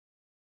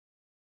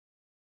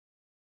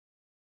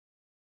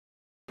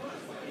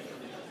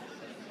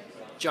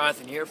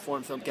Jonathan here,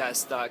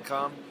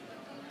 foreignfilmcast.com.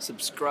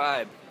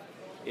 Subscribe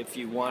if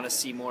you want to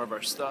see more of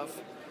our stuff.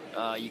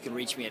 You can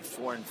reach me at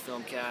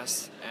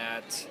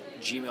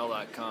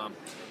foreignfilmcast@gmail.com.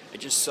 I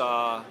just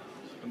saw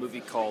a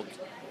movie called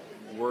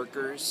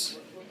Workers,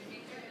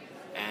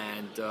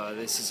 and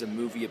this is a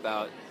movie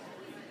about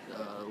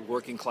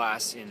working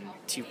class in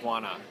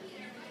Tijuana.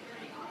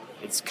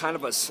 It's kind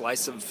of a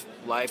slice of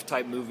life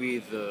type movie.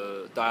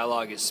 The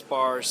dialogue is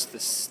sparse,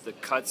 the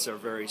cuts are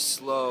very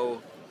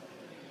slow,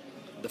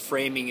 the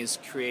framing is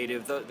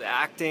creative. The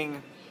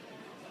acting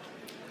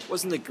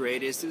wasn't the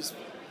greatest. It was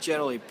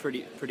generally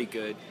pretty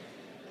good.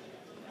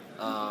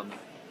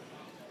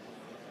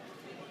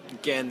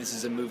 Again, this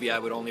is a movie I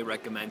would only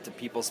recommend to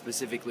people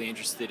specifically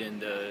interested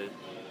in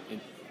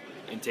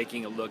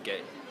taking a look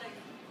at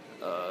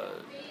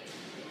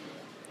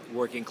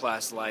working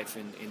class life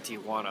in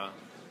Tijuana.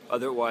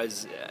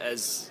 Otherwise,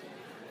 as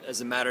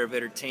a matter of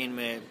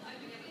entertainment,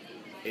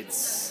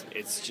 it's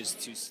just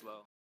too slow.